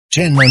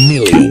10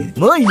 million.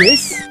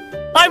 Minus.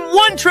 I'm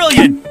 1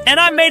 trillion, and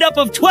I'm made up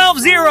of 12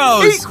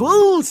 zeros.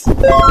 Equals.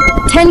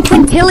 10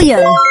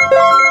 quintillion.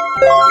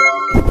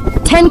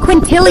 10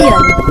 quintillion.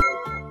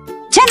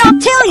 10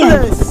 octillion.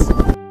 Plus.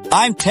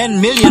 I'm 10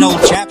 million, old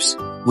chaps,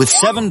 with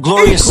 7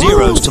 glorious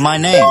zeros to my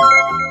name.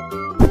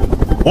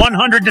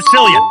 100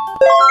 decillion.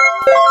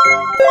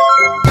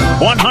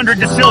 100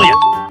 decillion.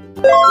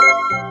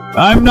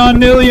 I'm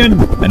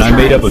nonillion, and I'm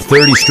made up of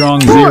 30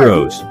 strong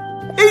zeros.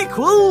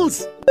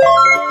 Equals.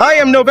 I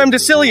am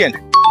novemdecillion,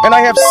 and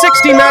I have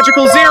 60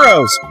 magical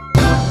zeros.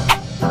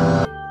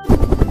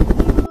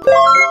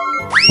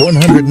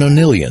 100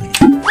 nonillion.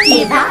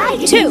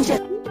 Divide 2.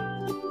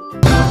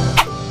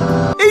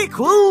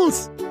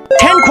 Equals.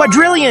 10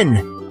 quadrillion.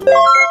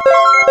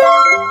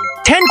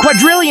 10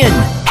 quadrillion.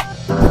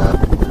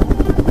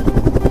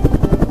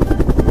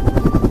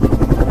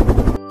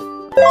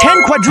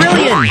 10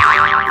 quadrillion.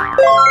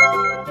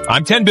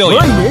 I'm 10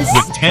 billion, Minus.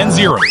 with 10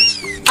 zeros.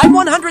 I'm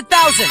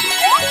 100,000,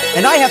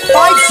 and I have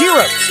 5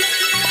 zeros.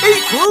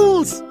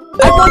 Equals.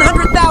 I'm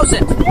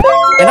 100,000,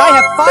 and I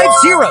have 5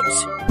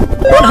 zeros.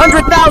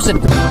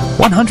 100,000.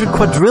 100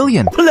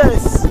 quadrillion.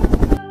 Plus.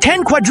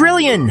 10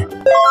 quadrillion.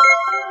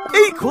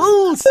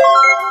 Equals.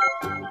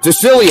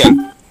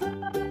 Decillion.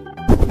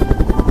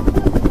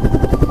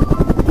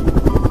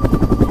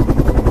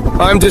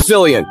 I'm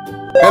decillion,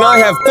 and I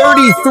have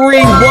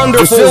 33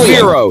 wonderful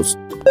zeros.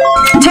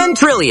 10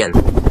 trillion.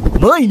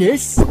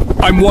 Minus.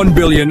 I'm 1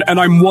 billion, and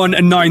I'm 1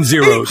 and 9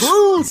 zeros.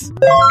 Equals.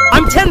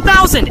 I'm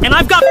 10,000, and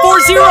I've got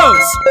 4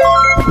 zeros.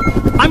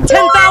 I'm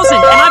 10,000,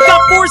 and I've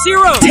got 4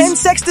 zeros. 10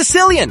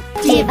 sextillion.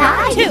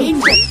 Divide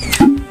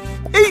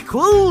 2.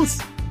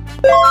 Equals.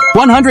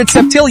 100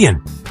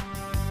 septillion.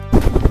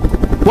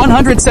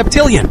 100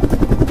 septillion.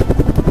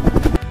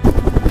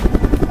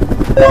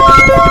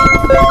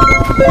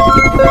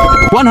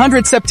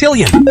 100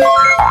 septillion.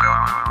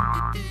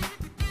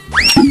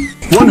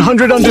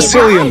 100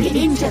 undecillion.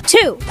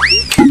 2.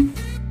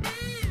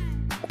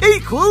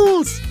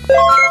 Equals.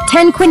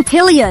 10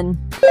 quintillion.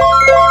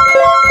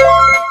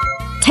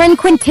 10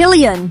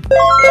 quintillion.